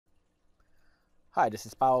Hi, this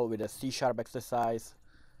is Paul with a C# exercise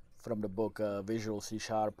from the book Visual C#,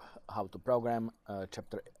 How to Program,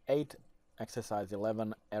 Chapter 8, Exercise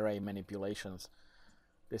 11, Array Manipulations.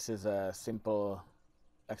 This is a simple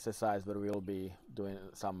exercise where we will be doing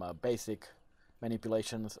some basic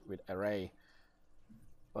manipulations with array.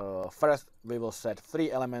 First, we will set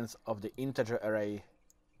 3 elements of the integer array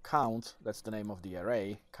count, that's the name of the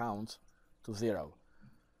array, count, to 0.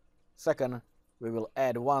 Second, we will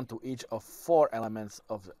add 1 to each of 4 elements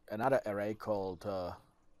of another array called a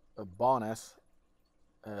bonus.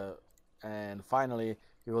 And finally,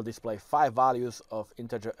 we will display 5 values of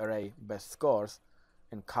integer array bestScores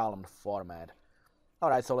in column format.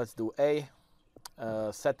 Alright, so let's do A.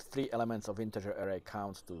 Set 3 elements of integer array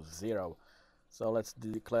count to 0. So let's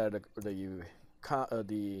declare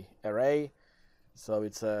the array. So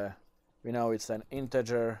it's we know it's an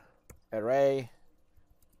integer array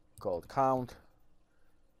called count,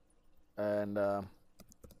 and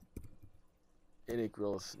it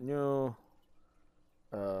equals new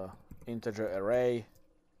integer array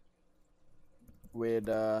with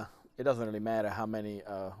it doesn't really matter how many,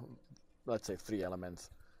 let's say 3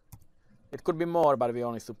 elements. It could be more, but we're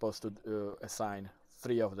only supposed to assign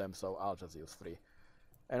 3 of them, so I'll just use 3.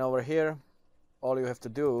 And over here, all you have to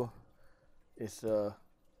do is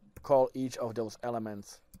call each of those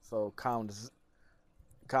elements. So count is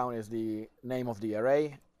the name of the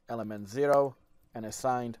array, element 0, and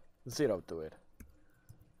assigned 0 to it.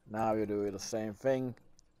 Now you do the same thing.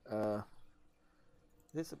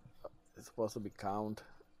 This is supposed to be count.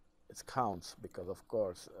 It's counts because, of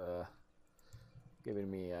course, giving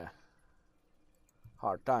me a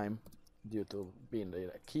hard time due to being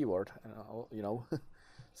the keyword, you know.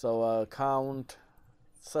 So count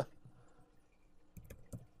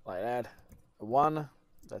like that. 1,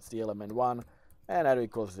 that's the element 1, and that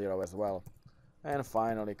equals 0 as well. And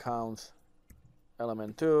finally counts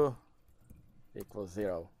element 2 equals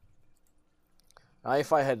 0. Now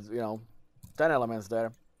if I had 10 elements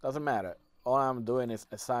there, doesn't matter. All I'm doing is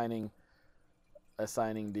assigning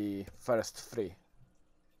the first 3.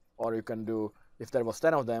 Or you can do, if there was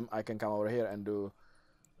 10 of them, I can come over here and do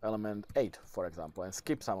element 8, for example, and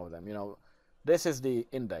skip some of them. This is the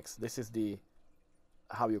index. This is the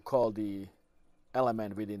how you call the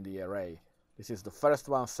element within the array. This is the first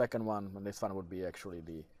one, second one, and this one would be actually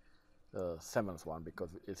the 7th one, because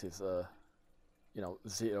it is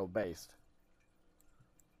 0 based.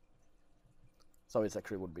 So it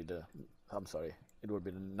actually would be it would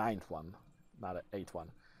be the 9th one, not the 8th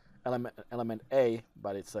one. Element A,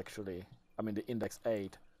 but it's actually, the index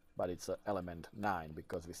 8, but it's element 9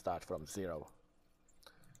 because we start from 0.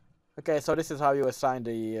 Okay, so this is how you assign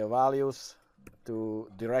the values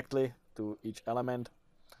directly to each element.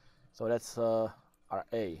 So that's our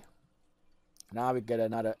A. Now we get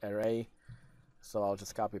another array. So I'll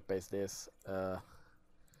just copy paste this.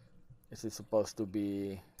 This is supposed to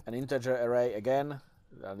be an integer array again.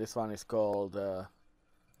 This one is called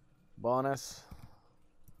bonus.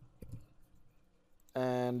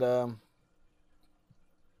 And let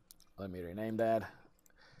me rename that.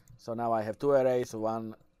 So now I have 2 arrays.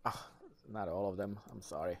 One, not all of them, I'm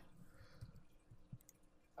sorry.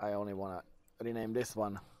 I only want to rename this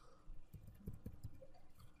one.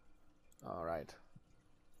 Alright.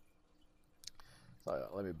 So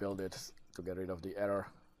let me build it to get rid of the error,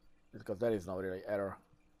 because there is no really error.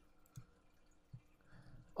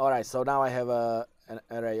 Alright, so now I have an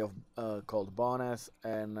array of called bonus,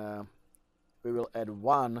 and we will add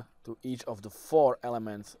 1 to each of the 4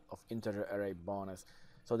 elements of integer array bonus.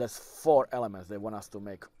 So that's 4 elements. They want us to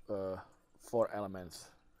make 4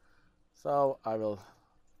 elements. So I will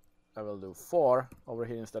do 4 over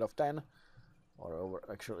here instead of 10, or over,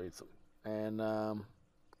 actually it's, and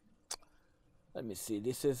let me see,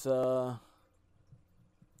 this is yeah,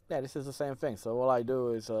 this is the same thing. So all I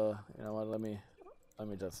do is let me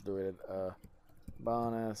just do it.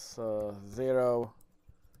 Bonus 0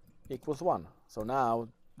 equals 1. So now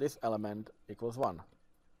this element equals 1.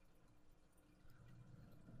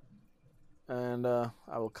 And I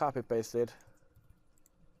will copy paste it.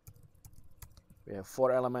 We have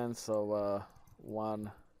 4 elements, so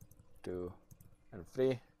 1, 2, and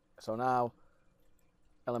 3. So now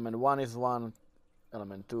element 1 is 1,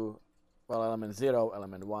 element 2, element 0,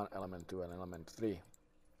 element 1, element 2, and element 3.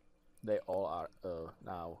 They all are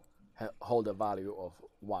now hold a value of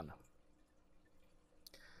 1.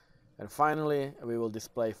 And finally, we will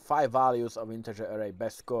display 5 values of integer array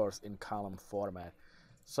bestScores in column format.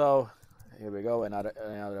 So here we go,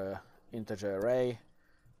 another integer array.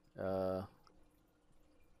 So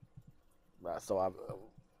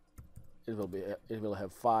it will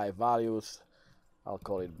have 5 values. I'll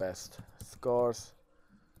call it bestScores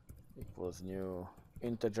equals new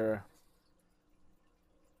integer,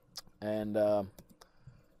 and it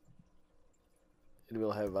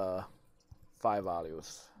will have 5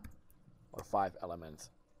 values or 5 elements.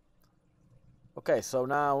 Okay, so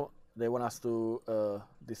now they want us to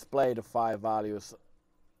display the 5 values.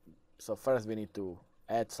 So first we need to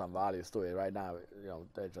add some values to it. Right now,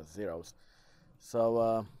 they're just zeros.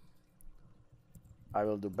 So I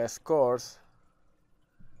will do bestScores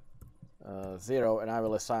 0, and I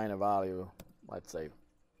will assign a value, let's say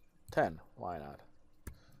 10. Why not?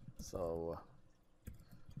 So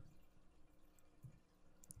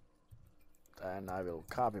and I will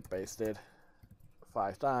copy paste it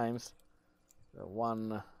 5 times.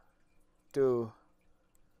 1, 2,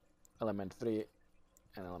 element 3,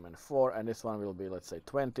 and element 4, and this one will be, let's say,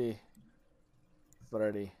 20,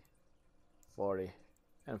 30, 40,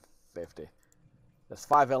 and 50. There's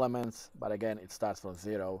 5 elements, but again it starts from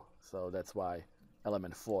 0, so that's why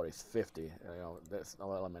element 4 is 50. There's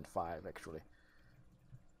no element 5 actually.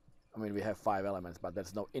 I mean, we have 5 elements, but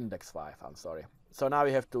there's no index 5, I'm sorry. So now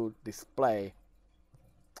we have to display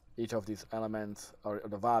each of these elements or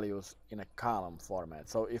the values in a column format.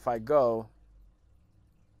 So if I go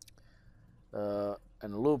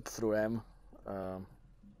and loop through them,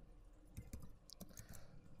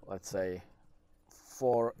 let's say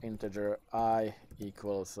for integer I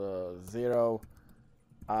equals 0,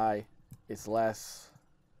 I is less,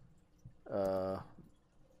 well,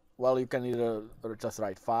 you can either just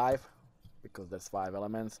write 5 because there's 5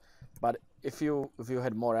 elements, but if you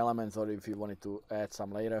had more elements, or if you wanted to add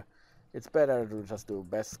some later, it's better to just do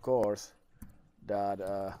bestScores that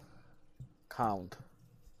count,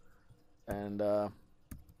 and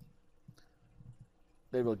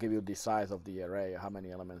they will give you the size of the array, how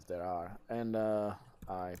many elements there are, and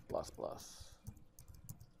I plus plus,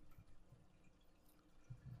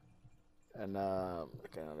 and I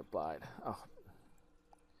cannot apply it. Oh,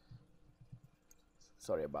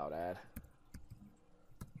 sorry about that.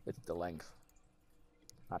 It's the length,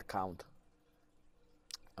 not count.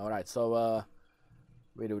 Alright, so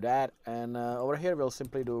we do that, and over here we'll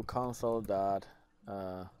simply do console dot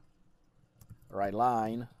write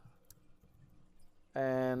line,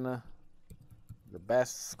 and the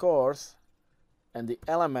bestScores, and the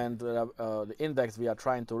element, the index we are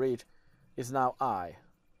trying to reach is now I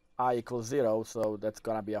equals 0, so that's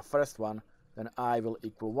gonna be our first one. Then I will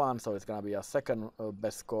equal 1, so it's gonna be our second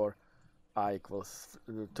bestScore. I equals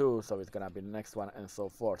 2, so it's gonna be the next one, and so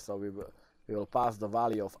forth. So we will pass the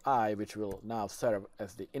value of I, which will now serve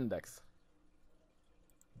as the index.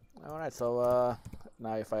 Alright, so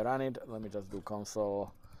now if I run it, let me just do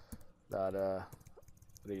console dot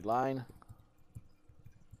read line.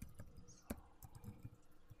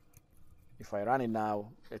 If I run it now,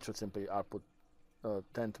 it should simply output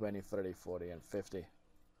 10, 20, 30, 40, and 50.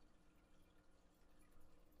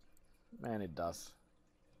 And it does.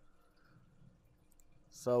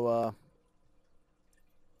 So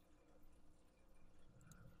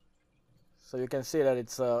so you can see that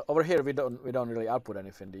it's over here we don't really output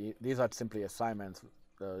anything. These are simply assignments.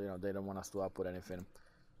 They don't want us to output anything,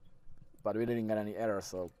 but we didn't get any errors,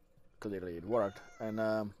 so clearly it worked.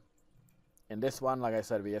 And in this one, like I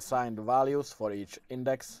said, we assigned values for each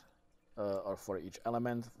index or for each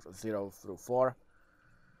element, 0 through 4.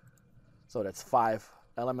 So that's 5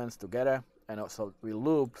 elements together, and also we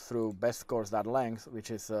loop through bestScores.length,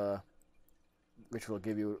 which will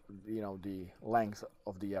give you the length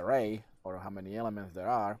of the array, or how many elements there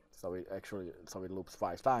are. So it loops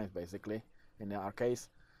 5 times basically in our case,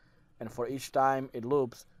 and for each time it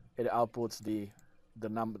loops, it outputs the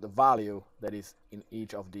value that is in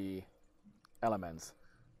each of the elements.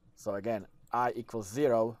 So again, I equals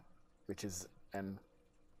 0, which is, and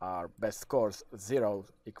our bestScores 0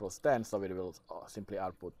 equals 10, so it will simply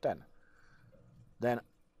output 10. Then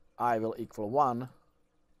I will equal 1,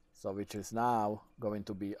 so which is now going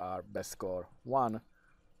to be our bestScore 1,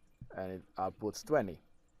 and it outputs 20.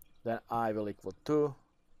 Then I will equal 2,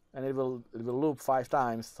 and it will loop 5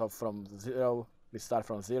 times. So from 0, we start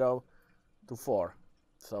from 0 to 4.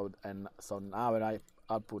 So now when I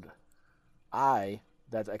output I,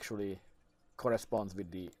 that actually corresponds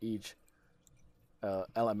with each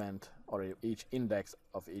element, or each index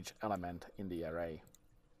of each element in the array.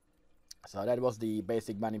 So that was the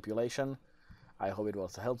basic manipulation. I hope it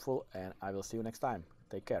was helpful, and I will see you next time.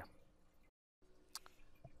 Take care.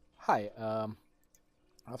 Hi,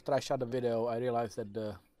 after I shot the video, I realized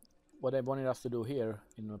that what I wanted us to do here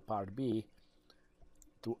in part B,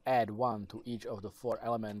 to add 1 to each of the 4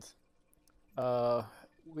 elements,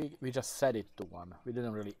 we just set it to 1. We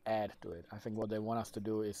didn't really add to it. I think what they want us to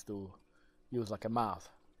do is to use like a math,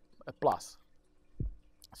 a plus.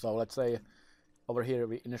 So let's say over here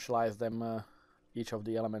we initialize them, each of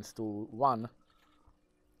the elements to 1.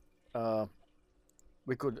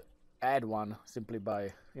 We could add 1 simply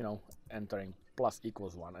by, entering plus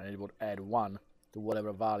equals 1, and it would add 1 to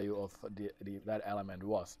whatever value of that element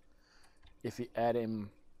was. If we add in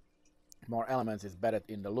more elements, it's better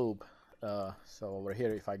in the loop. So over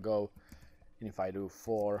here, if I go and if I do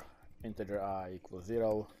for integer I equals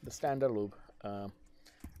 0, the standard loop,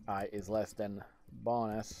 I is less than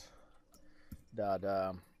bonus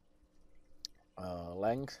the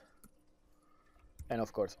length, and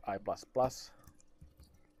of course I plus plus.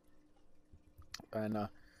 And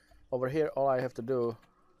over here, all I have to do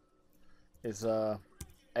is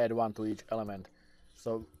add 1 to each element,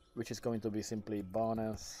 so which is going to be simply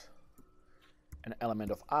bonus an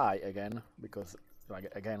element of I again, because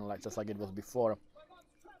just like it was before,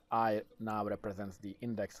 I now represents the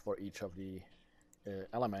index for each of the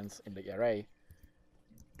elements in the array,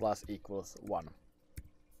 plus equals 1.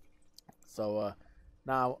 So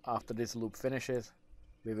now after this loop finishes,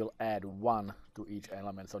 we will add 1 to each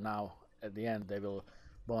element. So now at the end, they will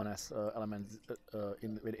bonus elements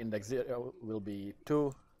with index 0 will be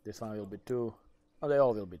 2, this one will be 2, oh, they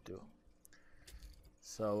all will be 2.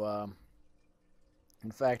 So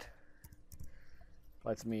in fact,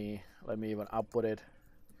 let me even output it,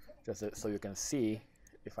 just so you can see.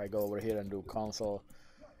 If I go over here and do console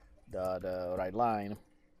the right line,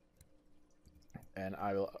 and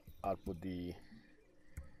I will output the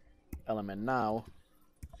element now,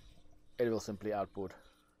 it will simply output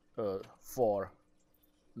 4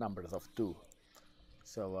 numbers of 2.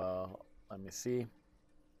 So let me see.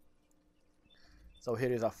 So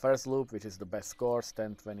here is our first loop, which is the best scores,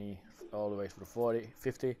 10, 20, all the way through 40,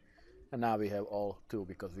 50, and now we have all 2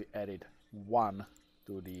 because we added 1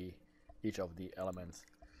 to each of the elements.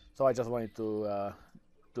 So I just wanted to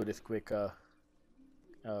do this quick, I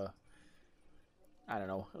don't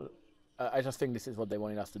know, I just think this is what they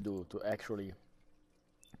wanted us to do, to actually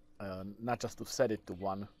not just to set it to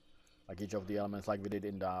 1, like each of the elements like we did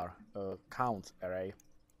in our counts array,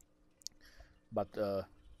 but to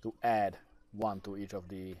add 1 to each of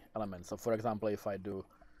the elements. So for example, if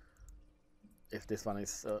this one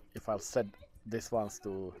is, if I'll set this ones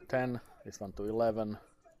to 10, this one to 11,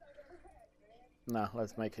 now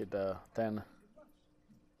let's make it 10,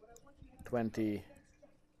 20,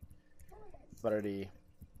 30,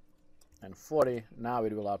 and 40. Now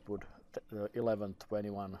it will output 11,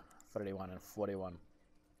 21, 31, and 41.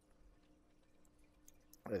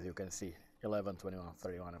 As you can see, 11, 21,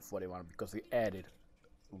 31, and 41, because we added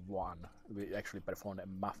 1. We actually performed a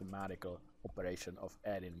mathematical operation of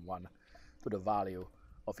adding 1 to the value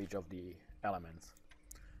of each of the elements.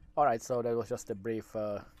 Alright, so that was just a brief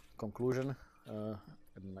conclusion, and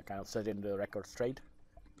kind of setting the record straight,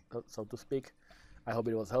 so to speak. I hope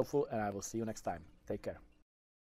it was helpful, and I will see you next time. Take care.